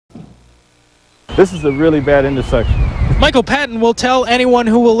This is a really bad intersection. Michael Patton will tell anyone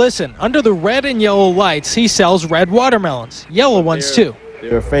who will listen. Under the red and yellow lights, he sells red watermelons, yellow ones too.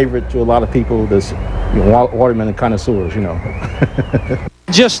 They're a favorite to a lot of people, that's watermelon connoisseurs, you know.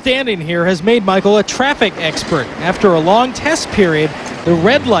 Just standing here has made Michael a traffic expert. After a long test period, the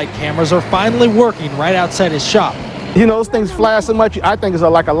red light cameras are finally working right outside his shop. You know, those things flash so much, I think it's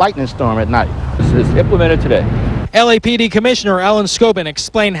like a lightning storm at night. This is implemented today. LAPD Commissioner Alan Scobin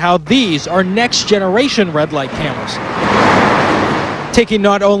explained how these are next-generation red light cameras, taking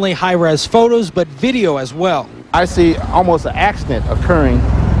not only high-res photos but video as well. I see almost an accident occurring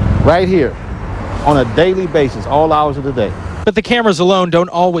right here on a daily basis, all hours of the day. But the cameras alone don't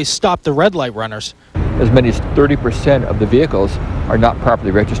always stop the red light runners. As many as 30% of the vehicles are not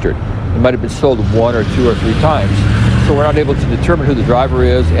properly registered. They might have been sold 1 or 2 or 3 times. So we're not able to determine who the driver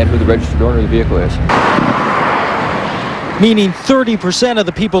is and who the registered owner of the vehicle is. Meaning 30% of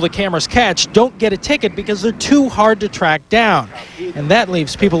the people the cameras catch don't get a ticket because they're too hard to track down. And that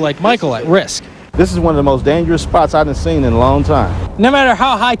leaves people like Michael at risk. This is one of the most dangerous spots I've seen in a long time. No matter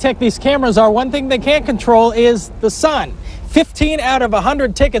how high-tech these cameras are, one thing they can't control is the sun. 15 out of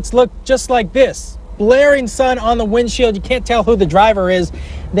 100 tickets look just like this. Blaring sun on the windshield. You can't tell who the driver is.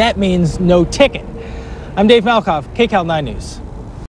 That means no ticket. I'm Dave Malkoff, KCAL 9 News.